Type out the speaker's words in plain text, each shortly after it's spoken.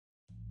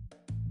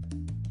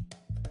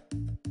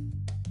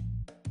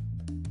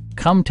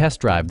Come test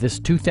drive this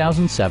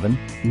 2007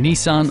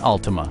 Nissan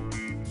Altima.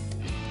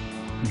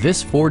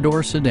 This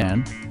four-door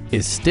sedan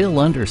is still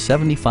under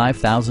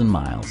 75,000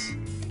 miles.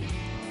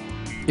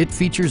 It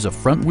features a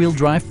front-wheel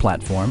drive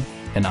platform,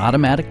 an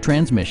automatic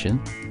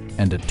transmission,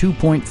 and a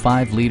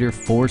 2.5-liter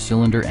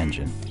four-cylinder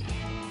engine.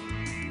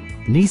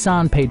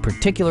 Nissan paid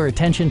particular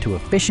attention to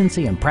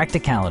efficiency and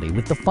practicality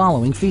with the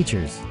following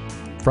features: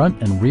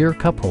 front and rear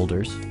cup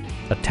holders,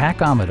 a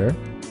tachometer,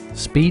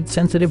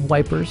 speed-sensitive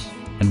wipers,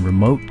 and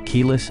remote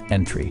keyless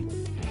entry.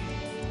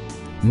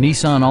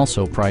 Nissan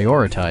also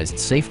prioritized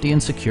safety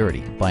and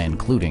security by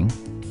including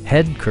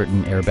head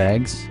curtain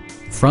airbags,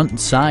 front and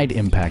side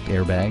impact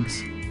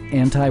airbags,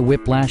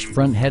 anti-whiplash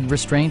front head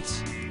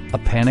restraints, a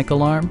panic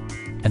alarm,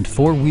 and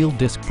four-wheel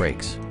disc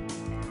brakes.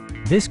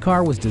 This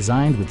car was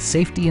designed with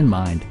safety in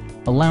mind,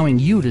 allowing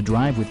you to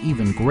drive with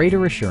even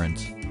greater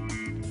assurance.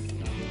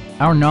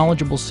 Our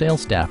knowledgeable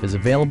sales staff is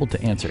available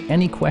to answer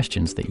any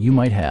questions that you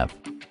might have.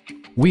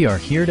 We are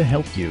here to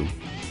help you.